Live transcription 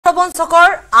মহাবঞ্চকৰ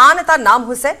আন এটা নাম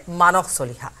হৈছে মানস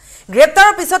চলিহা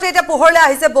গ্ৰেপ্তাৰৰ পিছতে এটা পোহৰলে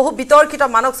আহিছে বহু বিতৰ্কিত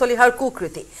মানস চলিহাৰ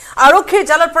কুকৃতি আৰক্ষীৰ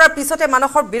জালত পৰাৰ পিছতে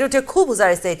মানসৰ বিৰুদ্ধে খুব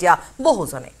উজাৰিছে এতিয়া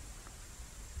বহুজনে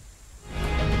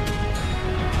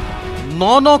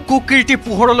ন কুকৃতি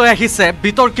পোহৰলৈ আহিছে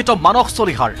বিতৰ্কিত মানস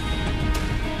চলিহাৰ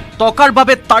টকাৰ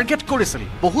বাবে টাৰ্গেট কৰিছিল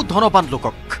বহু ধনবান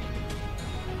লোকক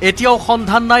এতিয়াও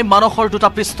সন্ধান নাই মানসৰ দুটা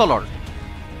পিস্তলৰ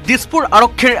দিছপুৰ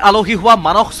আৰক্ষীৰ আলহী হোৱা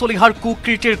মানস চলিহাৰ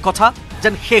কুকৃতিৰ কথা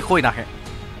যেন শেষ হৈ নাহে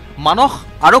মানস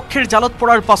আৰক্ষীৰ জালত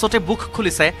পৰাৰ পাছতে বুক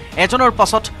খুলিছে এজনৰ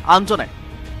পাছত আনজনে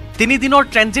 3 দিনৰ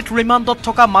ট্ৰেনজিট ৰিমাণ্ডত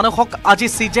থকা মানসক আজি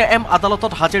CJM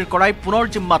আদালতত হাজিৰ কৰাই পুনৰ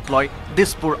জিম্মাত লয়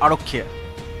দিছপুৰ আৰক্ষীয়ে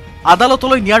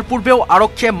আদালতলৈ নিয়াৰ পূৰ্বেও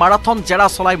আৰক্ষীয়ে মাৰাথন জেৰা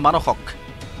চলাই মানসক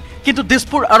কিন্তু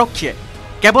দিছপুৰ আৰক্ষীয়ে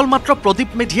কেৱল মাত্ৰ প্ৰদীপ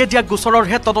মেধিয়ে দিয়া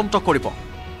গোচৰৰহে তদন্ত কৰিব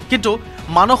কিন্তু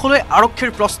মানসলৈ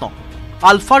আৰক্ষীৰ প্ৰশ্ন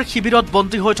আলফাৰ শিবিৰত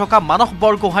বন্দী হৈ থকা মানস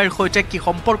বৰগোহাঁইৰ সৈতে কি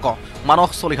সম্পৰ্ক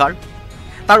মানস চলিহাৰ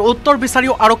তাৰ উত্তৰ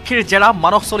বিচাৰিও আৰক্ষীৰ জেৰা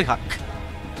মানস চলিহাক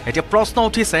এতিয়া প্ৰশ্ন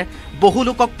উঠিছে বহু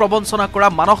লোকক প্ৰবঞ্চনা কৰা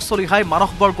মানস চলিহাই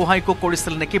মানস বৰগোহাঁইকো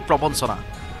কৰিছিল নেকি প্ৰবঞ্চনা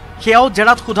সেয়াও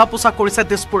জেৰাত সোধা পোছা কৰিছে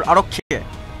দিছপুৰ আৰক্ষীয়ে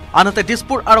আনহাতে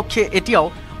দিছপুৰ আৰক্ষীয়ে এতিয়াও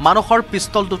মানসৰ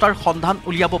পিস্তল দুটাৰ সন্ধান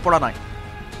উলিয়াব পৰা নাই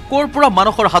ক'ৰ পৰা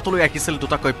মানসৰ হাতলৈ আহিছিল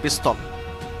দুটাকৈ পিস্তল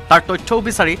তাৰ তথ্যও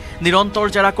বিচাৰি নিৰন্তৰ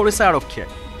জেৰা কৰিছে আৰক্ষীয়ে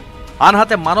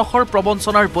আনহাতে মানসৰ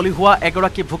প্ৰবঞ্চনাৰ বলি হোৱা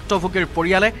এগৰাকী ভুক্তভোগীৰ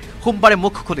পৰিয়ালে সোমবাৰে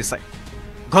মুখ খুলিছে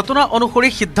ঘটনা অনুসৰি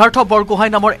সিদ্ধাৰ্থ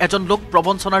বৰগোহাঁই নামৰ এজন লোক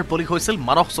প্ৰবঞ্চনাৰ বলি হৈছিল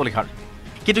মানস চলিহাৰ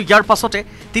কিন্তু ইয়াৰ পাছতে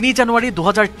 3 জানুৱাৰী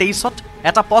 2023ত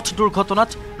এটা পথ দুৰ্ঘটনাত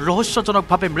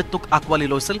ৰহস্যজনকভাৱে মৃত্যুক আকোৱালি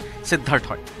লৈছিল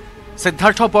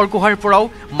সিদ্ধাৰ্থ বৰগোহাঁইৰ পৰাও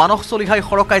মানস চলিহাই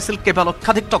সৰকাইছিল কেৱল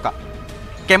লক্ষাধিক টকা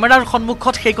কেমেৰাৰ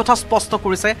সন্মুখত সেই কথা স্পষ্ট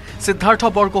কৰিছে সিদ্ধাৰ্থ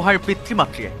বৰগোহাঁইৰ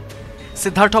পিতৃ-মাতৃয়ে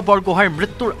সিদ্ধাৰ্থ বৰগোহাঁইৰ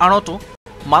মৃত্যুৰ আঁৰতো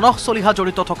মানস চলিহা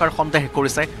জড়িত থকাৰ সন্দেহ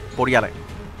কৰিছে পৰিয়ালে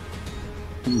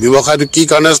ব্যৱসায়টো কি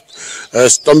কাৰণে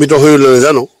স্তম্ভিত হৈ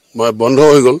জানো বন্ধ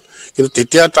হৈ গ'ল কিন্তু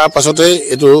তেতিয়া তাৰ পাছতে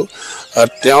এইটো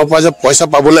তেওঁৰ পৰা যে পইচা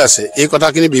পাবলৈ আছে এই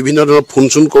কথাখিনি বিভিন্ন ধৰণৰ ফোন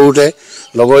চোন কৰোঁতে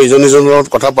লগৰ ইজনৰ লগত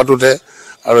কথা পাতোঁতে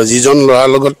আৰু যিজন ল'ৰাৰ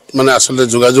লগত মানে আচলতে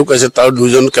যোগাযোগ আছে তাৰ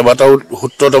দুজন কেইবাটাও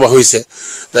সূত্ৰতবা হৈছে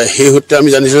সেই সূত্ৰে আমি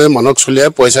জানিছোঁ যে মানস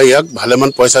চলিহাই পইচা ইয়াক ভালেমান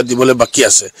পইচা দিবলৈ বাকী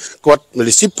আছে ক'ত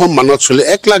ৰিচিভ ফ্ৰম মানস চলিহাই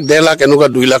 1 লাখ 1.5 লাখ এনেকুৱা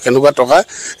 2 লাখ এনেকুৱা টকা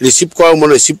ৰিচিভ কৰাও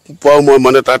ৰিচিভ পোৱাও মই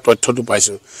মানে তাৰ তথ্যটো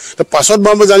পাইছোঁ পাছত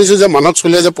মই জানিছোঁ যে মানস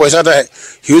চলিহাই যে পইচা এটা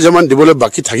হিউজ এমাউণ্ট দিবলৈ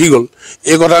বাকী থাকি গ'ল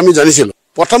এই কথা আমি জানিছিলোঁ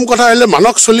প্ৰথম কথা আহিলে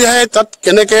মানস চলিহাই তাত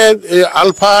কেনেকৈ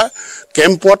আলফা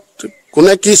কেম্পত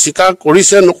কোনে কি স্বীকাৰ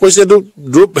কৰিছে নকৰিছে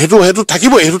সেইটো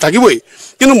থাকিবই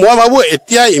কিন্তু মই ভাবোঁ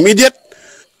এতিয়া ইমিডিয়েট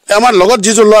আমাৰ লগত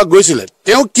যিজন ল'ৰা গৈছিলে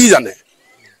তেওঁ কি জানে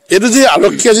এইটো যে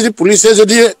আৰক্ষীয়ে যদি পুলিচে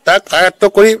যদি তাক আয়ত্ব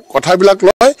কৰি কথাবিলাক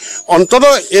লয়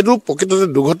অন্ততঃ এইটো প্ৰকৃততে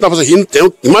দুৰ্ঘটনা হৈছে তেওঁ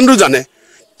কিমান দূৰ জানে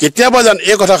কেতিয়াবা জানে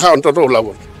এই কথাষাৰ অন্ততঃ ওলাব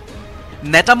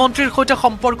নেতা মন্ত্ৰীৰ সৈতে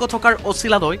সম্পৰ্ক থকাৰ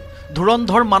অচিলালৈ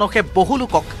ধুৰন্ধৰ মানসে বহু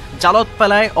লোকক জালত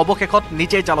পেলাই অৱশেষত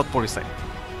নিজেই জালত পৰিছে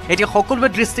এতিয়া সকলোৱে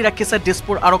দৃষ্টি ৰাখিছে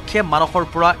দিছপুৰ আৰক্ষীয়ে মানসৰ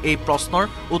পৰা এই প্ৰশ্নৰ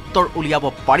উত্তৰ উলিয়াব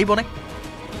পাৰিবনে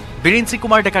বিৰিঞ্চি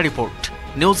Kumar Deka report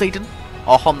news 18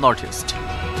 Assam north east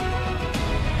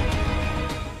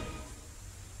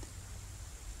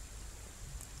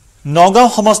Nagaon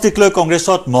সমষ্টিক লৈ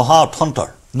কংগ্ৰেছত মহা অথন্তৰ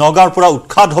নগাঁৱৰ পৰা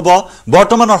উৎখাত হ'ব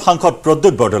বৰ্তমানৰ সাংসদ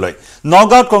প্ৰদ্যুৎ বৰদলৈ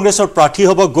নগাঁৱত কংগ্ৰেছৰ প্ৰাৰ্থী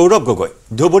হ'ব গৌৰৱ গগৈ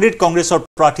ধুবুৰীত কংগ্ৰেছৰ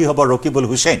প্ৰাৰ্থী হ'ব ৰকিবুল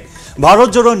হুছেইন ভাৰত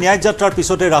জোড়ো ন্যায় যাত্ৰাৰ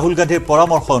পিছতে ৰাহুল গান্ধীৰ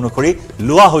পৰামৰ্শ অনুসৰি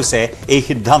লোৱা হৈছে এই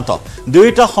সিদ্ধান্ত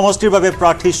দুইটা সমষ্টিৰ বাবে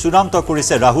প্ৰাৰ্থী চূড়ান্ত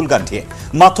কৰিছে ৰাহুল গান্ধীয়ে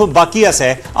মাথো বাকী আছে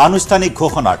আনুষ্ঠানিক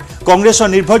ঘোষণাৰ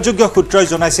কংগ্ৰেছৰ নিৰ্ভৰযোগ্য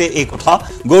সূত্ৰই জনাইছে এই কথা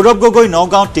গৌৰৱ গগৈ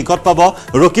নগাঁৱত টিকট পাব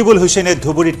ৰকিবুল হুছেইনে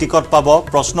ধুবুৰীত টিকট পাব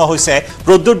প্ৰশ্ন হৈছে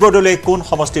প্ৰদ্যুৎ বৰদলৈ কোন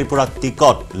সমষ্টিৰ পৰা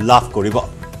টিকট লাভ কৰিব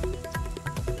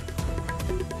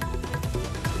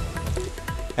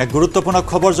এক গুৰুত্বপূৰ্ণ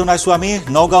খবৰ জনাইছো আমি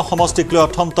নগাঁও সমষ্টিক লৈ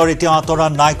অথন্তৰ এতিয়া আঁতৰা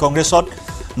নাই কংগ্ৰেছত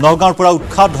নগাঁৱৰ পৰা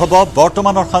উৎখাত হ'ব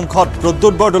বৰ্তমানৰ সাংসদ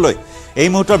প্ৰদ্যুৎ বৰদলৈ এই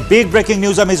মুহূৰ্তৰ বিগ ব্ৰেকিং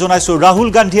নিউজ আমি জনাইছো ৰাহুল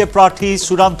গান্ধীয়ে প্ৰাৰ্থী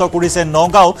চূড়ান্ত কৰিছে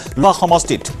নগাঁও লোৱা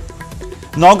সমষ্টিত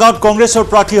নগাঁৱত কংগ্ৰেছৰ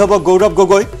প্ৰাৰ্থী হ'ব গৌৰৱ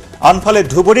গগৈ আনফালে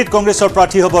ধুবুৰীত কংগ্ৰেছৰ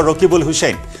প্ৰাৰ্থী হ'ব ৰকিবুল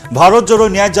হুছেইন ভাৰত জোড়ো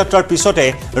ন্যায় যাত্ৰাৰ পিছতে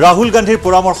ৰাহুল গান্ধীৰ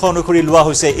পৰামৰ্শ অনুসৰি লোৱা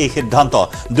হৈছে এই সিদ্ধান্ত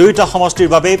দুইটা সমষ্টিৰ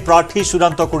বাবে প্ৰাৰ্থী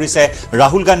চূড়ান্ত কৰিছে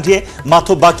ৰাহুল গান্ধীয়ে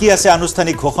মাথো বাকী আছে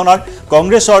আনুষ্ঠানিক ঘোষণাৰ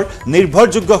কংগ্ৰেছৰ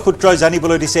নিৰ্ভৰযোগ্য সূত্ৰই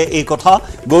জানিবলৈ দিছে এই কথা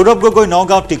গৌৰৱ গগৈ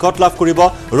নগাঁৱত টিকট লাভ কৰিব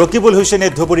ৰকিবুল হুছেইনে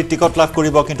ধুবুৰীত টিকট লাভ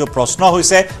কৰিব কিন্তু প্ৰশ্ন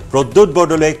হৈছে প্ৰদ্যুৎ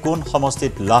বৰদলৈ কোন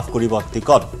সমষ্টিত লাভ কৰিব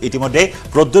টিকট ইতিমধ্যে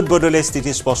প্ৰদ্যুৎ বৰদলৈ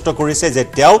স্থিতি স্পষ্ট কৰিছে যে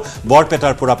তেওঁ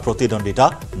বৰপেটাৰ পৰা প্ৰতিদ্বন্দ্বিতা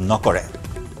নকৰে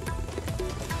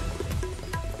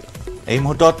এই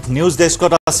মুহূৰ্তত নিউজ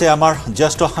ডেস্কত আছে আমাৰ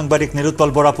জ্যেষ্ঠ সাংবাদিক নিলুৎপল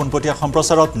বৰা পোনপটীয়া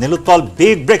সম্প্ৰচাৰত নিলুৎপল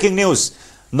বিগ ব্ৰেকিং নিউজ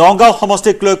নগাঁও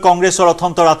সমষ্টিক লৈ কংগ্ৰেছৰ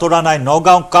অথন্তৰ আঁতৰা নাই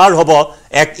নগাঁও কাৰ হ'ব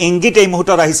এক ইংগিত এই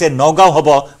মুহূৰ্তত আহিছে নগাঁও হ'ব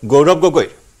গৌৰৱ গগৈ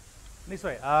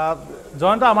নিশ্চয়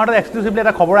জয়ন্ত আমাৰ তাত এক্সক্লুসিভলি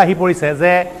এটা খবৰ আহি পৰিছে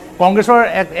যে কংগ্ৰেছৰ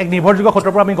এক নিৰ্ভৰযোগ্য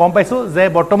সূত্ৰৰ পৰা আমি গম পাইছোঁ যে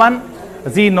বৰ্তমান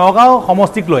যি নগাঁও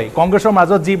সমষ্টিক লৈ কংগ্ৰেছৰ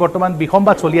মাজত যি বৰ্তমান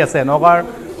বিসম্বাদ চলি আছে নগাঁৱৰ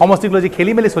সমষ্টিক লৈ যি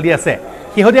খেলি মেলি চলি আছে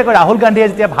শেহতীয়াকৈ ৰাহুল গান্ধীয়ে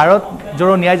যেতিয়া ভাৰত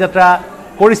জোড়ো ন্যায় যাত্ৰা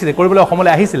কৰিবলৈ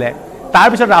অসমলৈ আহিছিলে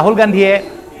তাৰপিছত ৰাহুল গান্ধীয়ে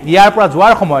ইয়াৰ পৰা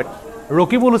যোৱাৰ সময়ত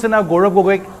ৰকিবুল হুছেইন আৰু গৌৰৱ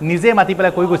গগৈক নিজে মাতি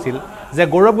পেলাই কৈ গৈছিল যে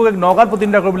গৌৰৱ গগৈক নগাঁৱত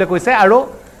প্ৰতিনিধিত্ব কৰিবলৈ কৈছে আৰু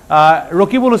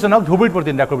ৰকিবুল হুছেইনক ধুবুৰীত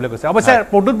প্ৰতিনিধিত্ব কৰিবলৈ কৈছে অৱশ্যে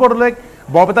প্ৰদ্যুৎ বৰদলৈক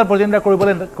বৰপেটাত প্ৰতিনিধিত্ব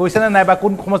কৰিবলৈ কৈছে নে নাই বা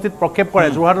কোন সমষ্টিত প্ৰক্ষেপ কৰে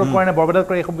যোৰহাটত কৰে নে বৰপেটাত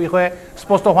কৰে এই বিষয়ে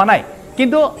স্পষ্ট হোৱা নাই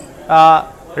কিন্তু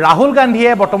ৰাহুল গান্ধীয়ে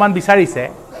বৰ্তমান বিচাৰিছে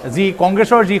যি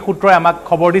কংগ্ৰেছৰ যি সূত্ৰই আমাক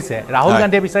খবৰ দিছে ৰাহুল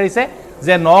গান্ধীয়ে বিচাৰিছে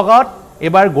যে নগাঁৱত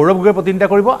এবাৰ গৌৰৱ গগৈ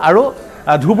প্ৰতিনিধিত্ব কৰিব আৰু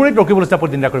ধুবুৰীত ৰকিবুল হুছেইনক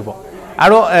প্ৰতিনিধিত্ব কৰিব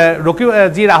আৰু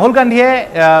যি ৰাহুল গান্ধীয়ে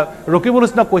ৰকিবুল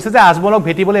হুছেইনক কৈছে যে আজমলক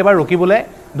ভেটিবলৈ এবাৰ ৰকিবুলে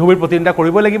ধুবুৰীত প্ৰতিনিধিত্ব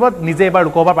কৰিব লাগিব নিজে এবাৰ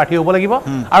লোকসভাৰ প্ৰাৰ্থী হ'ব লাগিব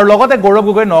আৰু লগতে গৌৰৱ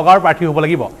গগৈ নগাঁৱৰ প্ৰাৰ্থী হ'ব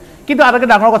লাগিব কিন্তু আটাইতকৈ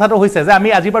ডাঙৰ কথাটো হৈছে যে আমি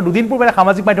আজিৰ পৰা দুদিন পূৰ্বে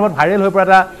সামাজিক মাধ্যমত ভাইৰেল হৈ পৰা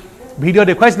এটা ভিডিঅ'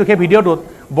 দেখুৱাইছিলোঁ সেই ভিডিঅ'টোত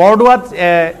বৰদোৱাত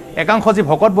একাংশ যি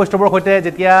ভকত বৈষ্ণৱৰ সৈতে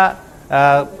যেতিয়া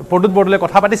প্ৰদ্যুৎ বৰদলৈয়ে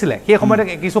কথা পাতিছিলে সেই সময়ত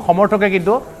কিছু সমৰ্থকে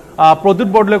কিন্তু প্ৰদ্যুৎ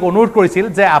বৰদলৈক অনুৰোধ কৰিছিল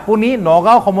যে আপুনি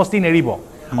নগাঁও সমষ্টি নেৰিব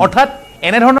অৰ্থাৎ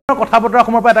এনেধৰণৰ কথা বতৰা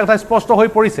সময়ৰ পৰা এটা কথা স্পষ্ট হৈ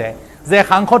পৰিছে যে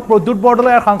সাংসদ প্ৰদ্যুৎ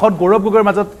বৰদলৈ আৰু সাংসদ গৌৰৱ গগৈৰ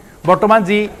মাজত বৰ্তমান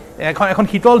যি এখন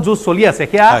শীতল যুঁজ চলি আছে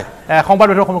সেয়া সংবাদ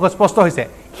মাধ্যমৰ সন্মুখত স্পষ্ট হৈছে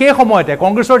সেই সময়তে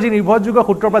কংগ্ৰেছৰ যি নিৰ্ভৰযোগ্য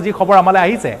সূত্ৰৰ পৰা যি খবৰ আমালৈ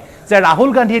আহিছে যে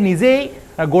ৰাহুল গান্ধীয়ে নিজেই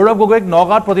গৌৰৱ গগৈক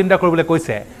নগাঁৱত প্ৰতিনিধিত্ব কৰিবলৈ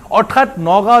কৈছে অৰ্থাৎ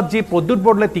নগাঁৱত যি প্ৰদ্যুৎ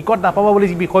বৰদলৈ টিকট নাপাব বুলি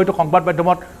যি বিষয়টো সংবাদ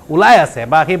মাধ্যমত ওলাই আছে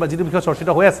বা সেই যিটো বিষয় চৰ্চিত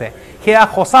হৈ আছে সেয়া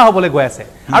সঁচা হ'বলৈ গৈ আছে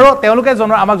আৰু তেওঁলোকে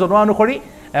আমাক জনোৱা অনুসৰি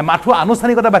মাথো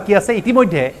আনুষ্ঠানিকতা বাকী আছে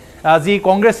ইতিমধ্যে যি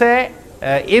কংগ্ৰেছে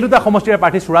এই দুটা সমষ্টিৰ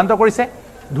প্ৰাৰ্থী চূড়ান্ত কৰিছে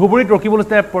ধুবুৰীত ৰকিবুল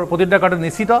হুছেইনে প্ৰতিনিধিত্ব কৰাটো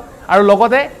নিশ্চিত আৰু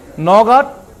লগতে নগাঁৱত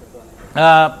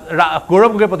গৌৰৱ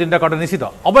গগৈ প্ৰতিনিধিত্ব কৰাটো নিশ্চিত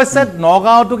অৱশ্যে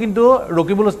নগাঁৱতো কিন্তু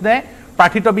ৰকিবুল হুছেইনে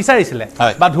প্ৰাৰ্থিত্ব বিচাৰিছিলে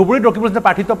বা ধুবুৰীত ৰকিবুল হুছেইনে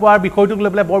প্ৰাৰ্থিত্ব পোৱাৰ বিষয়টোক লৈ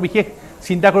পেলাই বৰ বিশেষ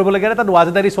চিন্তা কৰিবলগীয়া তাত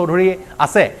ৱাজেদাৰী চৌধুৰী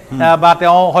আছে বা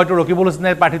তেওঁ হয়তো ৰকিবুল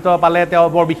হুছেইনে প্ৰাৰ্থিত্ব পালে তেওঁ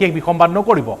বৰ বিশেষ বিসম্বাদ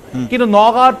নকৰিব কিন্তু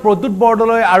নগাঁৱত প্ৰদ্যুৎ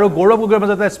বৰদলৈ আৰু গৌৰৱ গগৈৰ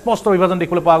মাজতে স্পষ্ট বিভাজন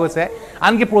দেখিবলৈ পোৱা গৈছে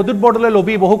আনকি প্ৰদ্যুৎ বৰদলৈ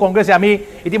লবি বহু কংগ্ৰেছে আমি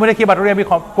ইতিমধ্যে সেই বাতৰি আমি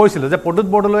কৈছিলোঁ যে প্ৰদ্যুৎ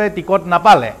বৰদলৈয়ে টিকট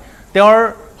নাপালে তেওঁৰ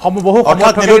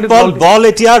বল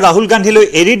এতিয়া ৰাহুল গান্ধীলৈ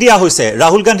এৰি দিয়া হৈছে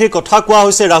ৰাহুল গান্ধীৰ কথা কোৱা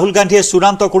হৈছে ৰাহুল গান্ধীয়ে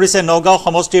চূড়ান্ত কৰিছে নগাঁও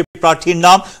সমষ্টিৰ প্ৰাৰ্থীৰ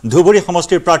নাম ধুবুৰী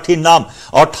সমষ্টিৰ প্ৰাৰ্থীৰ নাম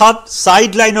অৰ্থাৎ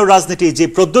সাইড লাইনৰ ৰাজনীতি যি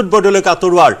প্ৰদ্যুৎ বৰদলৈক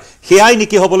আঁতৰোৱাৰ সেয়াই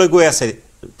নেকি হ'বলৈ গৈ আছে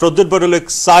প্ৰদ্যুৎ বৰদলৈক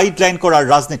সাইড লাইন কৰাৰ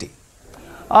ৰাজনীতি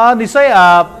নিশ্চয়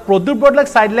প্ৰদ্যুৎ বৰদলৈক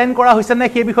সাইড লাইন কৰা হৈছে নে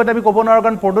সেই বিষয়ত আমি ক'ব নোৱাৰোঁ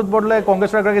কাৰণ প্ৰদ্যুৎ বৰদলৈ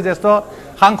কংগ্ৰেছৰ এগৰাকী জ্যেষ্ঠ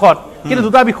সাংসদ কিন্তু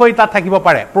দুটা বিষয় তাত থাকিব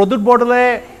পাৰে প্ৰদ্যুৎ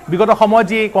বৰদলৈয়ে বিগত সময়ত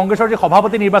যি কংগ্ৰেছৰ যি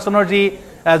সভাপতি নিৰ্বাচনৰ যি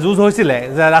যুঁজ হৈছিলে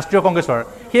ৰাষ্ট্ৰীয় কংগ্ৰেছৰ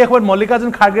সেই সময়ত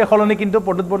মল্লিকাৰ্জুন খাৰ্গেৰ সলনি কিন্তু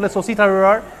প্ৰদ্যুৎ বৰদলৈ শশী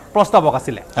থাৰুৰৰ প্ৰস্তাৱক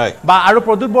আছিলে বা আৰু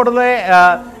প্ৰদ্যুৎ বৰদলৈয়ে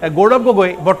গৌৰৱ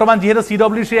গগৈ বৰ্তমান যিহেতু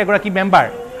CWCৰ এগৰাকী মেম্বাৰ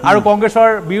আৰু কংগ্ৰেছৰ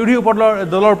বিৰোধী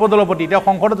দলৰ উপদলপতি তেওঁ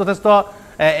সংসদত যথেষ্ট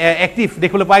এক্টিভ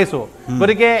দেখিবলৈ পাইছোঁ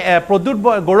গতিকে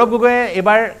গৌৰৱ গগৈয়ে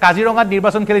এইবাৰ কাজিৰঙাত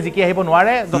নিৰ্বাচন খেলি জিকি আহিব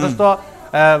নোৱাৰে যথেষ্ট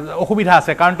অসুবিধা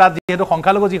আছে কাৰণ তাত যেহেতু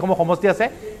সংখ্যালঘু যিসমূহ সমষ্টি আছে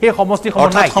সেই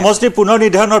সমষ্টি পুনৰ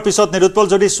নিৰ্ধাৰণৰ পিছত নিৰুৎপল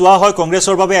যদি চোৱা হয়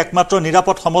কংগ্ৰেছৰ বাবে একমাত্ৰ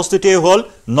নিৰাপদ সমষ্টিটোৱেই হ'ল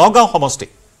নগাঁও সমষ্টি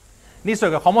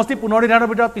নিশ্চয়কৈ সমষ্টি পুনৰ নিৰ্ধাৰণৰ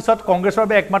পিছত কংগ্ৰেছৰ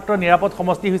বাবে একমাত্ৰ নিৰাপদ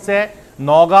সমষ্টি হৈছে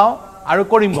নগাঁও আৰু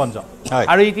কৰিমগঞ্জ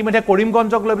আৰু ইতিমধ্যে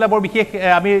কৰিমগঞ্জক লৈ পেলাই বৰ বিশেষ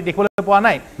আমি দেখিবলৈ পোৱা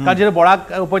নাই কাৰণ যিহেতু বৰাক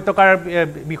উপত্যকাৰ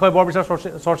বিষয়ে বৰ বিশেষ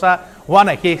চৰ্চা হোৱা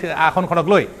নাই সেই আসনখনক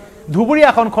লৈ ধুবুৰী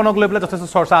আসনখনক লৈ পেলাই যথেষ্ট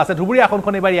চৰ্চা আছে ধুবুৰী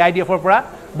আসনখন এইবাৰ AIDFৰ পৰা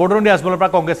বৰদৰণি আজমলৰ পৰা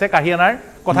কংগ্ৰেছে কাঢ়ি অনাৰ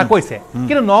কথা কৈছে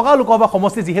কিন্তু নগাঁও লোকসভা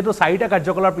সমষ্টি যিহেতু 4টা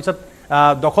কাৰ্যকালৰ পিছত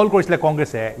দখল কৰিছিলে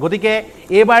কংগ্ৰেছে গতিকে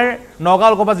এইবাৰ নগাঁও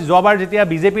লোকসভা যোৱাবাৰ যেতিয়া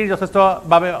বিজেপিৰ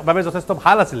বাবে যথেষ্ট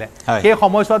ভাল আছিলে সেই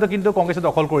সময়ছোৱাতো কিন্তু কংগ্ৰেছে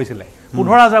দখল কৰিছিলে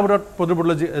 15,000 ভোটত প্ৰদ্যুৎ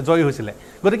বৰদলৈ জয়ী হৈছিলে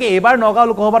গতিকে এইবাৰ নগাঁও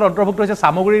লোকসভাত অন্তৰ্ভুক্ত হৈছে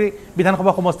চামগুৰি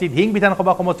বিধানসভা সমষ্টি ধিং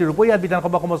বিধানসভা সমষ্টি ৰূপহীয়াত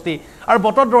বিধানসভা সমষ্টি আৰু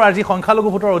বটদ্ৰৱাৰ যি সংখ্যালঘু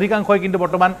ভোটৰ অধিকাংশই কিন্তু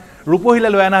বৰ্তমান ৰূপহীলৈ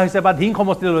লৈ অনা হৈছে বা ধিং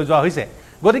সমষ্টিলৈ লৈ যোৱা হৈছে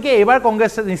গতিকে এইবাৰ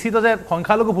কংগ্ৰেছ নিশ্চিত যে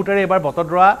সংখ্যালঘু ভোটেৰে এইবাৰ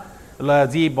বটদ্ৰৱা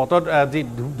যি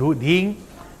ধিং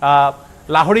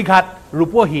লাহৰীঘাট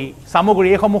ৰূপহী চামগুৰি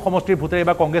এইসমূহ সমষ্টিৰ ভোটেৰে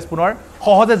এইবাৰ কংগ্ৰেছ পুনৰ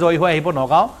সহজে জয়ী হৈ আহিব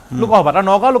নগাঁও লোকসভাত আৰু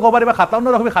নগাঁও লোকসভাত এইবাৰ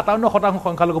 57%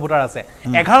 সংখ্যালঘু ভোটাৰ আছে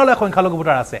 11 লাখ সংখ্যালঘু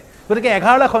ভোটাৰ আছে গতিকে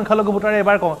 11 লাখ সংখ্যালঘু ভোটাৰে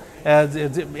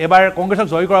এইবাৰ কংগ্ৰেছক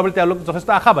জয়ী কৰা বুলি তেওঁলোক যথেষ্ট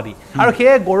আশাবাদী আৰু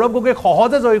সেয়ে গৌৰৱ গগৈক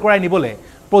সহজে জয়ী কৰাই নিবলৈ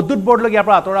প্ৰদ্যুৎ বৰদলৈক ইয়াৰ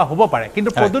পৰা আঁতৰা হ'ব পাৰে কিন্তু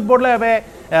প্ৰদ্যুৎ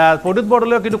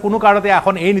বৰদলৈয়ে কিন্তু কোনো কাৰণতে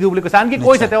আসন এৰি নিদিওঁ বুলি কৈছে আনকি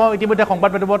কৈছে তেওঁ ইতিমধ্যে সংবাদ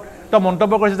মাধ্যমত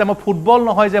মন্তব্য কৰিছে যে মই ফুটবল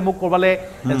নহয় যে মোক ক'ৰবালৈ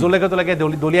জলেকে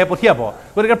দলিয়াই পঠিয়াব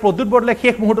গতিকে প্ৰদ্যুৎ বৰদলৈয়ে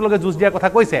শেষ মুহূৰ্তলৈকে যুঁজ দিয়াৰ কথা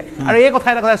কৈছে আৰু এই কথা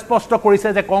এটা স্পষ্ট কৰিছে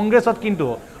যে কংগ্ৰেছত কিন্তু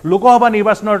লোকসভা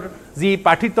নিৰ্বাচনৰ যি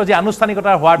প্ৰাৰ্থিত্ব যি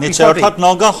আনুষ্ঠানিকতা হোৱাৰ নিশ্চয় অৰ্থাৎ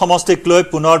নগাঁও সমষ্টিক লৈ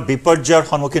পুনৰ বিপৰ্যয়ৰ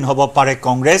সন্মুখীন হ'ব পাৰে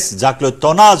কংগ্ৰেছ যাক লৈ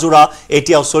টনা আজোৰা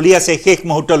এতিয়াও চলি আছে শেষ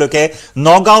মুহূৰ্তলৈকে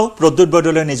নগাঁও প্ৰদ্যুৎ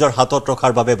বৰদলৈ নিজৰ হাতত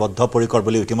ৰখাৰ বাবে বদ্ধপৰিকৰ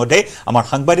বুলি ইতিমধ্যে আমাৰ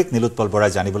সাংবাদিক নীলোৎপল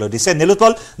বৰাই জানিবলৈ দিছে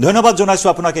নীলোৎপল ধন্যবাদ জনাইছো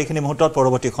আপোনাক এইখিনি মুহূৰ্তত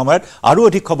পৰৱৰ্তী সময়ত আৰু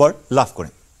অধিক খবৰ লাভ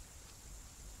কৰিম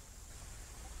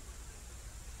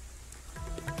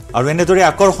আৰু এনেদৰে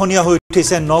আকৰ্ষণীয় হৈ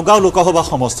উঠিছে নগাঁও লোকসভা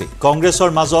সমষ্টি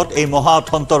কংগ্ৰেছৰ মাজত এই মহা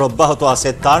অথন্তৰ অব্যাহত আছে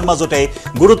তাৰ মাজতে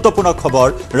গুৰুত্বপূৰ্ণ খবৰ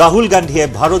ৰাহুল গান্ধীয়ে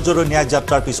ভাৰত জোড়ো ন্যায়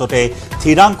যাত্ৰাৰ পিছতে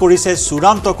থিৰাং কৰিছে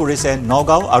চূড়ান্ত কৰিছে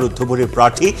নগাঁও আৰু ধুবুৰীৰ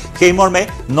প্ৰাৰ্থী সেই মৰ্মে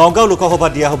নগাঁও লোকসভা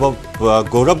দিয়া হ'ব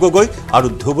গৌৰৱ গগৈ আৰু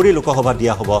ধুবুৰী লোকসভা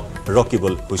দিয়া হ'ব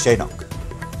ৰকিবুল হুছেইনক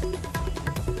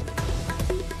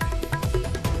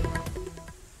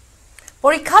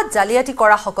পৰীক্ষাত জালিয়াতি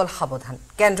কৰা সকল সাৱধান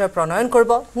কেন্দ্ৰই প্ৰণয়ন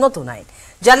কৰিব নতুন আইন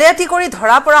জালিয়াতি কৰি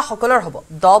ধৰা পৰা সকলৰ হ'ব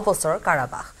 10 বছৰ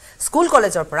কাৰাবাস স্কুল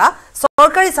কলেজৰ পৰা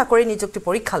চৰকাৰী চাকৰি নিযুক্তি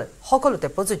পৰীক্ষালৈ সকলোতে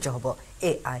প্ৰযোজ্য হ'ব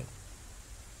এই আইন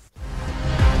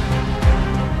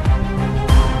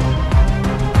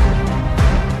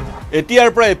এতিয়াৰ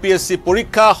পৰা এপিএসসি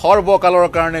পৰীক্ষা সৰ্বকালৰ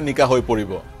কাৰণে নিকা হৈ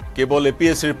পৰিব কেৱল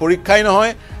এপিএসসিৰ পৰীক্ষাই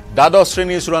নহয় দ্বাদশ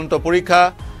শ্ৰেণীৰ চূড়ান্ত পৰীক্ষা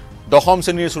দশম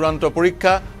শ্ৰেণীৰ চূড়ান্ত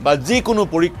পৰীক্ষা বা যিকোনো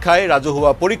পৰীক্ষাই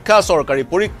ৰাজহুৱা পৰীক্ষা চৰকাৰী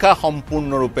পৰীক্ষা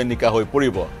সম্পূৰ্ণৰূপে নিকা হৈ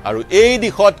পৰিব আৰু এই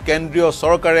দিশত কেন্দ্ৰীয়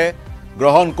চৰকাৰে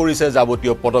গ্ৰহণ কৰিছে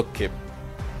যাৱতীয় পদক্ষেপ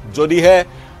যদিহে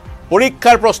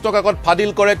পৰীক্ষাৰ প্ৰশ্নকাকত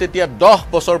ফাদিল কৰে তেতিয়া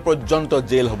 10 বছৰ পৰ্যন্ত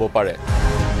জেল হ'ব পাৰে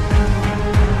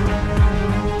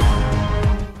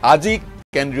আজি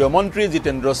কেন্দ্ৰীয় মন্ত্ৰী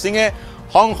জিতেন্দ্ৰ সিঙে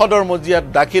সংসদৰ মজিয়াত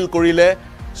দাখিল কৰিলে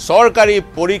চৰকাৰী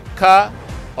পৰীক্ষা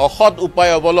অসৎ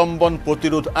উপায় অৱলম্বন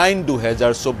প্ৰতিৰোধ আইন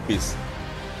 2024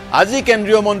 আজি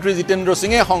কেন্দ্ৰীয় মন্ত্ৰী জিতেন্দ্ৰ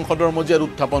সিঙে সংসদৰ মজিয়াত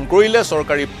উত্থাপন কৰিলে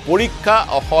চৰকাৰী পৰীক্ষা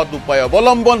অসৎ উপায়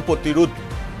অৱলম্বন প্ৰতিৰোধ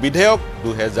বিধেয়ক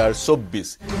 2024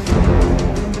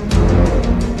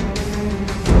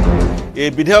 এই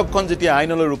বিধেয়কখন যেতিয়া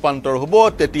আইনলৈ ৰূপান্তৰ হ'ব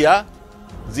তেতিয়া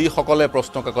যি সকলে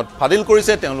প্ৰশ্নকাকত ফাদিল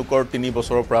কৰিছে তেওঁলোকৰ 3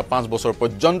 বছৰৰ পৰা 5 বছৰ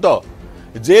পৰ্যন্ত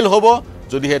জেল হ'ব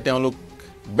যদিহে তেওঁলোক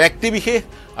ব্যক্তি বিশেষ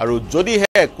আৰু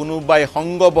যদিহে কোনোবাই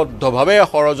সংগবদ্ধভাৱে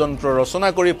ষড়যন্ত্ৰ ৰচনা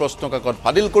কৰি প্ৰশ্নকাকত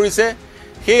ফাদিল কৰিছে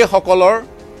সেই সকলৰ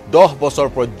 10 বছৰ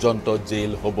পৰ্যন্ত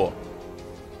জেল হ'ব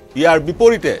ইয়াৰ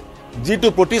বিপৰীতে যিটো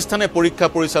প্ৰতিষ্ঠানে পৰীক্ষা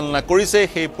পৰিচালনা কৰিছে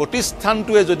সেই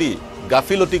প্ৰতিষ্ঠানটোৱে যদি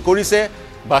গাফিলতি কৰিছে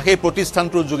বা সেই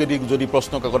প্ৰতিষ্ঠানটোৰ যোগেদি যদি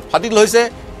প্ৰশ্নকাকত ফাদিল হৈছে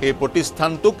সেই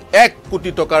প্ৰতিষ্ঠানটোক 1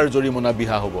 কোটি টকাৰ জৰিমনা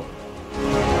বিহা হ'ব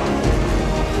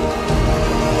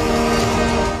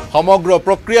সমগ্ৰ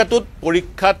প্ৰক্ৰিয়াটোত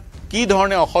পৰীক্ষাত কি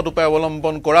ধৰণে অসৎ উপায়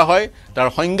অৱলম্বন কৰা হয় তাৰ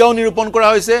সংজ্ঞাও নিৰূপণ কৰা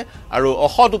হৈছে আৰু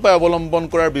অসৎ উপায় অৱলম্বন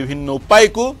কৰাৰ বিভিন্ন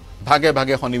উপায়কো ভাগে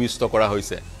ভাগে সন্নিবিষ্ট কৰা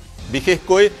হৈছে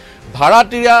বিশেষকৈ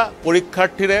ভাড়াতীয়া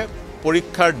পৰীক্ষাৰ্থীৰে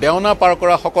পৰীক্ষাৰ দেওনা পাৰ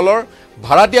কৰা সকলৰ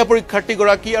ভাড়াতীয়া পৰীক্ষাৰ্থী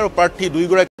গৰাকী আৰু প্ৰাৰ্থী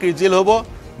 2 গৰাকীৰ জেল হ'ব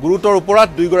গুৰুতৰ অপৰাধ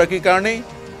 2 গৰাকীৰ কাৰণে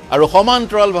আৰু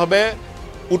সমান্তৰালভাৱে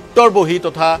উত্তৰ বহি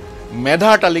তথা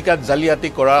মেধাৰ তালিকাত জালিয়াতি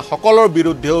কৰা সকলৰ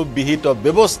বিৰুদ্ধেও বিহিত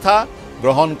ব্যৱস্থা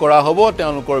গ্ৰহণ কৰা হ'ব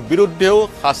তেওঁলোকৰ বিৰুদ্ধেও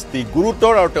শাস্তি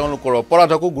গুৰুতৰ আৰু তেওঁলোকৰ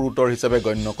অপৰাধকো গুৰুতৰ হিচাপে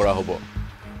গণ্য কৰা হ'ব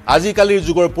আজিকালিৰ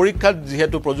যুগৰ পৰীক্ষাত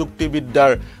যেহেতু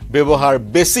প্ৰযুক্তিবিদ্যাৰ ব্যৱহাৰ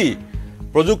বেছি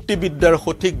প্ৰযুক্তিবিদ্যাৰ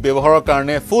সঠিক ব্যৱহাৰৰ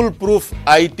কাৰণে ফুল প্ৰুফ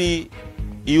আইটি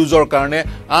ইউজৰ কাৰণে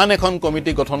আন এখন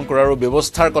কমিটি গঠন কৰাৰ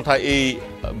ব্যৱস্থাৰ কথা এই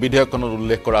বিধেয়কখনত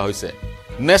উল্লেখ কৰা হৈছে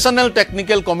national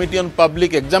technical committee on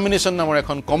public examination নামৰ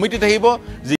এখন কমিটি থাকিব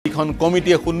যিখন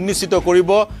কমিটিয়ে সুনিশ্চিত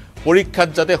কৰিব পৰীক্ষাত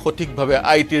যাতে সঠিকভাৱে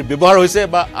আইটিৰ ব্যৱহাৰ হৈছে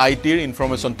বা আইটিৰ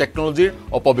ইনফৰমেশ্যন টেকনলজিৰ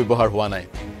অপব্যৱহাৰ হোৱা নাই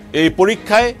এই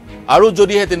পৰীক্ষাই আৰু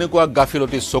যদিহে তেনেকুৱা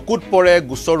গাফিলতি চকুত পৰে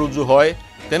গোচৰ ৰুজু হয়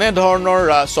তেনে ধৰণৰ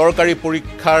চৰকাৰী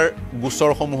পৰীক্ষাৰ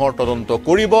গোচৰসমূহৰ তদন্ত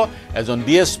কৰিব এজন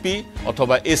ডিএছপি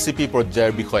অথবা এচিপি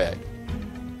পৰ্যায়ৰ বিষয়াই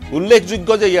উল্লেখযোগ্য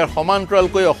যে ইয়াৰ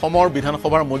সমান্তৰালকৈ অসমৰ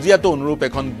বিধানসভাৰ মজিয়াতো অনুৰূপ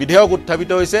এখন বিধেয়ক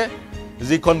উত্থাপিত হৈছে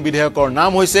যিখন বিধেয়কৰ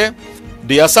নাম হৈছে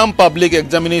The Assam Public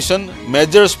Examination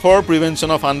Measures for Prevention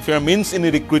of Unfair Means in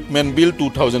Recruitment Bill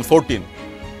 2014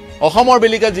 অসমৰ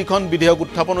বেলিকা যিখন বিধেয়ক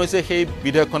উত্থাপন হৈছে সেই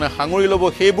বিধেয়কখনে সাঙুৰি ল'ব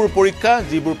সেইবোৰ পৰীক্ষা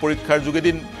যিবোৰ পৰীক্ষাৰ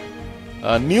যোগেদি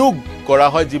নিয়োগ কৰা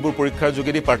হয় যিবোৰ পৰীক্ষাৰ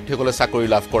যোগেদি প্ৰাৰ্থীসকলে চাকৰি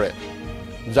লাভ কৰে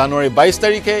জানুৱাৰী 22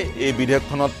 তাৰিখে এই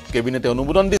বিধেয়কখনত কেবিনেটে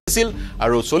অনুমোদন দিছিল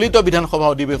আৰু চলিত বিধানসভা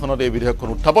অধিৱেশনত এই বিধেয়কখন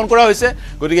উত্থাপন কৰা হৈছে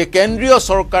গতিকে কেন্দ্ৰীয়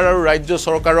চৰকাৰ আৰু ৰাজ্য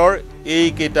চৰকাৰৰ এই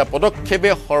কেইটা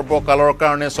পদক্ষেপে সৰ্বকালৰ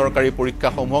কাৰণে চৰকাৰী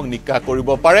পৰীক্ষাসমূহক নিকা কৰিব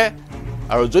পাৰে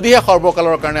আৰু যদিহে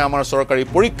সৰ্বকালৰ কাৰণে আমাৰ চৰকাৰী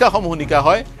পৰীক্ষাসমূহ নিকা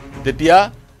হয় তেতিয়া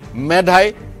মেধাই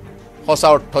সঁচা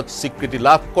অৰ্থত স্বীকৃতি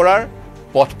লাভ কৰাৰ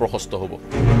পথ প্ৰশস্ত হ'ব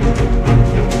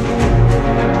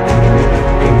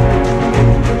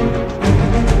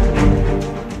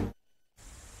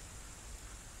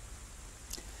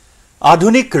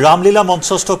আধুনিক ৰামলীলা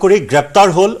মঞ্চস্থ কৰি গ্ৰেপ্তাৰ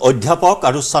হ'ল অধ্যাপক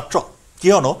আৰু ছাত্ৰ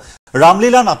কিয়নো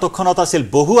ৰামলীলা নাটকখনত আছিল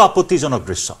বহু আপত্তিজনক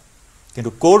দৃশ্য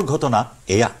কিন্তু কোৰ ঘটনা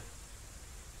এয়া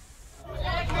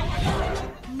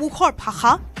মুখৰ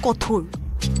ভাষা কঠোৰ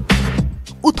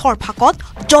উঠৰ ফাকত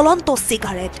জ্বলন্ত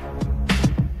সিগাৰেট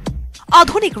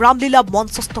আধুনিক ৰামলীলা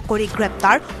মঞ্চস্থ কৰি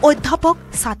গ্ৰেপ্তাৰ অধ্যাপক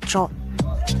ছাত্ৰ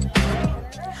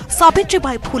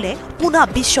সাবিত্ৰীবাই ফুলে পুনা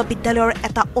বিশ্ববিদ্যালয়ৰ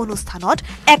এটা অনুষ্ঠানত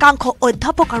একাংশ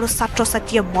অধ্যাপক আৰু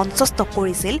ছাত্ৰ-ছাত্ৰীয়ে মঞ্চস্থ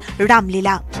কৰিছিল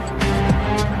ৰামলীলা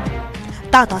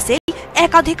তাত আছিল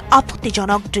একাধিক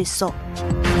আপত্তিজনক দৃশ্য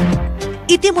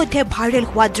ইতিমধ্যে ভাইৰেল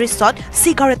হোৱা দৃশ্যত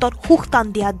সিগাৰেটত হুকটান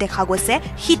দিয়া দেখা গৈছে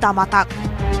সীতামাতাক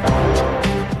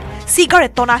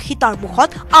সিগাৰেট টনা সীতাৰ মুখত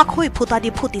আখৈ ফুটা দি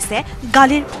ফুটিছে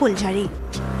গালিৰ ফুলঝাৰি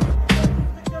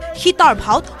সীতাৰ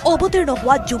ভাওত অৱতীৰ্ণ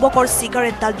হোৱা যুৱকৰ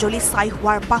সিগাৰেটডাল জ্বলি ছাই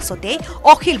হোৱাৰ পাছতে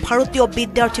অখিল ভাৰতীয়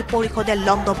বিদ্যাৰ্থী পৰিষদে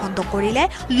লণ্ডভণ্ড কৰিলে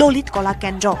ললিত কলা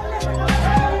কেন্দ্ৰ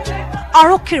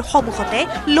আৰক্ষীৰ সন্মুখতে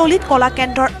ললিত কলা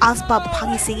কেন্দ্ৰৰ আচবাব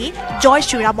ভাঙি ছিঙি জয়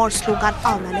শ্ৰীৰামৰ শ্লোগান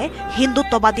আওৰালে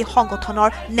হিন্দুত্ববাদী সংগঠনৰ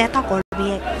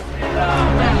নেতাকৰ্মীয়ে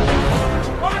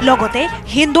লগতে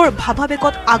হিন্দুৰ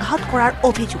ভাৱাবেগত আঘাত কৰাৰ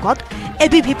অভিযোগত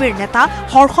এবিভিপিৰ নেতা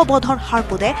হৰ্ষবৰ্ধন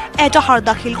হাৰপুদে এজাহাৰ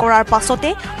দাখিল কৰাৰ পাছতে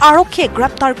আৰক্ষীয়ে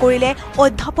গ্ৰেপ্তাৰ কৰিলে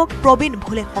অধ্যাপক প্ৰবীণ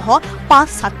ভুলেসহ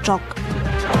 5 ছাত্ৰক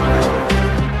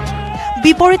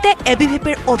বিপৰীতে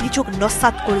এবিভিপিৰ অভিযোগ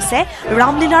নস্যাৎ কৰিছে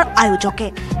ৰামলীলাৰ আয়োজকে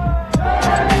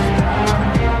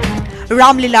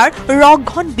ৰামলীলাৰ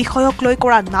ৰগঘন বিষয়ক লৈ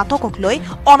কৰা নাটকক লৈ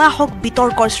অনাহক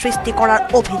বিতৰ্কৰ সৃষ্টি কৰাৰ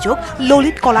অভিযোগ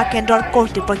ললিত কলা কেন্দ্ৰৰ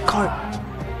কৰ্তৃপক্ষৰ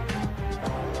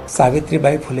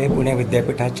सावित्रीबाई फुले पुणे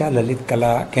विद्यापीठाच्या ललित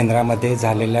कला केंद्रामध्ये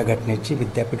झालेल्या घटनेची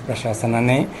विद्यापीठ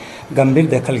प्रशासनाने गंभीर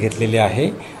दखल घेतलेली आहे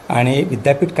आणि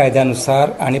विद्यापीठ कायद्यानुसार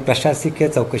आणि प्रशासकीय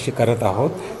चौकशी करत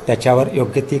आहोत त्याच्यावर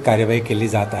योग्य ती कार्यवाही केली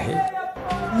जात आहे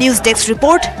news desk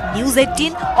report news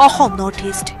 18 Assam north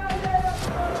east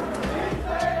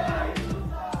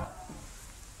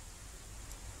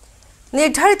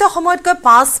নিৰ্ধাৰিত সময়তকৈ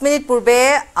 5 মিনিট পূৰ্বে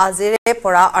আজিৰে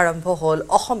পৰা আৰম্ভ হ'ল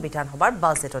অসম বিধানসভাৰ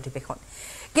বাজেট অধিৱেশন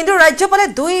কিন্তু ৰাজ্যপালে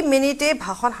 2 মিনিটে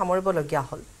ভাষণ সামৰিবলগীয়া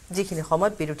হ'ল যিখিনি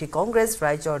সময়ত বিৰোধী কংগ্ৰেছ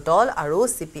ৰাজ্যৰ দল আৰু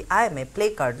সিপিআইএমে প্লে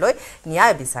কাৰ্ড লৈ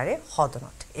ন্যায় বিচাৰে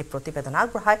সদনত এই প্ৰতিবেদন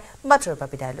আগবঢ়াই বাতৰিৰ পৰা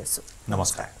বিদায় লৈছো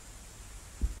নমস্কাৰ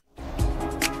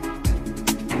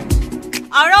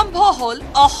আৰম্ভ হ'ল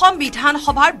অসম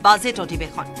বিধানসভাৰ বাজেট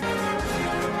অধিৱেশন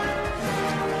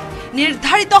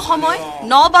নিৰ্ধাৰিত সময়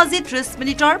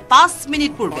 9:30 5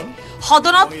 মিনিট পূৰ্বে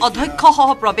সদনত অধ্যক্ষসহ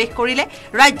প্ৰৱেশ কৰিলে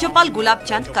ৰাজ্যপাল গুলাব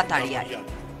চান্দ কাটাৰিয়াই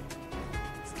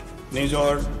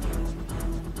নিজৰ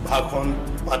ভাষণ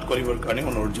পাঠ কৰিবৰ কাৰণে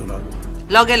অনুৰোধ জনালো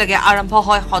লগে লগে আৰম্ভ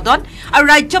হয় সদন আৰু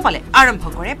ৰাজ্যপালে আৰম্ভ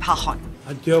কৰে ভাষণ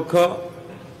অধ্যক্ষ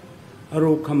আৰু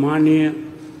সন্মানীয়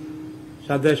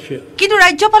সদস্য কিন্তু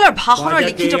ৰাজ্যপালৰ ভাষণৰ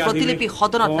লিখিত প্ৰতিলিপি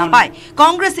সদনত নাপায়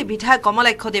কংগ্ৰেছী বিধায়ক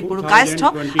কমলাক্ষ দেৱ বড়োকাষ্ঠ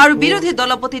আৰু বিৰোধী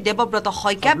দলপতি দেৱব্ৰত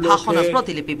শইকীয়াই ভাষণৰ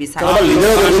প্ৰতিলিপি বিচাৰে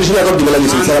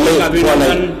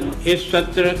इस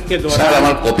सत्र के सर दौरान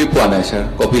हमारा कॉपी पुआना है सर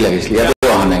कॉपी लगेगी या तो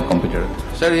आना है कंप्यूटर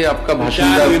सर ये आपका भाषण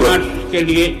विमर्श के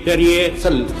लिए चलिए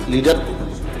सर लीडर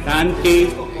शांति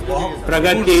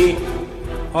प्रगति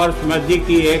और समृद्धि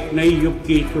की एक नई युग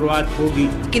की शुरुआत होगी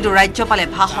কিন্তু ৰাজ্যপালে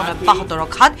ভাষণ অব্যাহত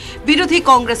ৰখাত বিৰোধী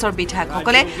কংগ্ৰেছৰ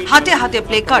বিধায়কসকলে হাতে হাতে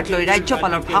প্লে কাৰ্ড লৈ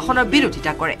ৰাজ্যপালৰ ভাষণৰ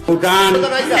বিৰোধিতা কৰে भूटान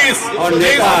और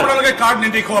नेपाल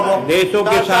देशों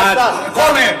के साथ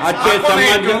अच्छे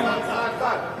संबंध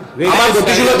আমার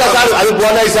গতিশীলতা স্যার আমি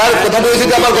পুয়া নাই স্যার কথাটো হইছে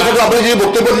যে আমার কথাটো আপনি যে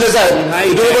বক্তব্য দিলে স্যার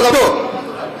এটার কথা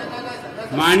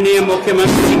माननीय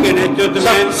मुख्यमंत्री के नेतृत्व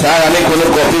में স্যার আমি কোন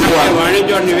কপি পুয়া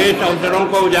वाणिज्य और निवेश अवसरों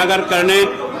को उजागर करने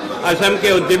असम के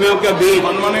उद्यमियों के बीच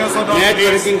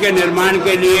नेटवर्किंग के निर्माण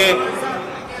के लिए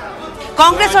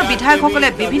কংগ্ৰেছৰ বিধায়কসকলে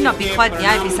বিভিন্ন বিষয়ত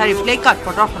ন্যায় বিচাৰি প্লে কাৰ্ড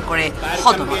প্ৰদৰ্শন কৰে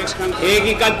সদনত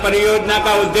एकीकृत परियोजना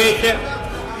का उद्देश्य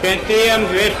क्षेत्रीय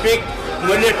वैश्विक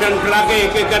मूल्य श्रृंखला के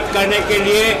एकीकृत करने के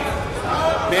लिए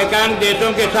एकांक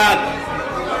देशों के साथ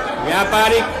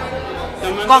व्यापारिक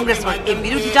কংগ্ৰেছৰ এই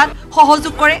বিৰোধিতাত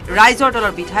সহযোগ কৰে ৰাইজৰ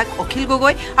দলৰ বিধায়ক অখিল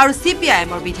গগৈ আৰু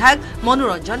সিপিআইএমৰ বিধায়ক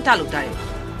মনোৰঞ্জন তালুকদাৰে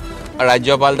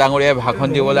ৰাজ্যপাল ডাঙৰীয়াই ভাষণ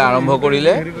দিবলৈ আৰম্ভ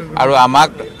কৰিলে আৰু আমাক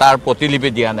তাৰ প্ৰতিলিপি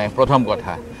দিয়া নাই প্ৰথম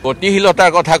কথা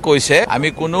গতিশীলতাৰ কথা কৈছে আমি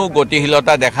কোনো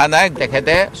গতিশীলতা দেখা নাই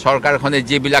তেখেতে চৰকাৰখনে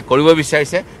যিবিলাক কৰিব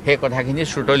বিচাৰিছে সেই কথাখিনি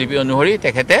শ্ৰুতলিপি অনুসৰি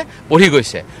তেখেতে পঢ়ি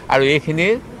গৈছে আৰু এইখিনি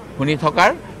শুনি থকাৰ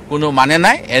কোনো মানে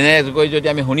নাই এনেকৈ যদি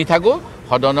আমি শুনি থাকো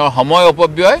সদনৰ সময়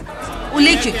অপব্যয়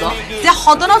উল্লেখযোগ্য যে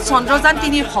সদনত চন্দ্ৰযান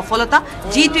 3ৰ সফলতা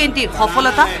G20ৰ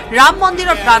সফলতা ৰাম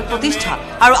মন্দিৰৰ প্ৰাণ প্ৰতিষ্ঠা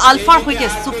আৰু আলফাৰ সৈতে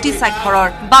চুক্তি স্বাক্ষৰৰ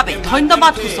বাবে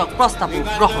ধন্যবাদ সূচক প্ৰস্তাৱ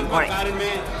গ্ৰহণ কৰে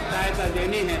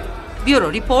bureau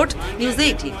report news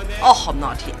 18 Assam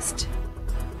north east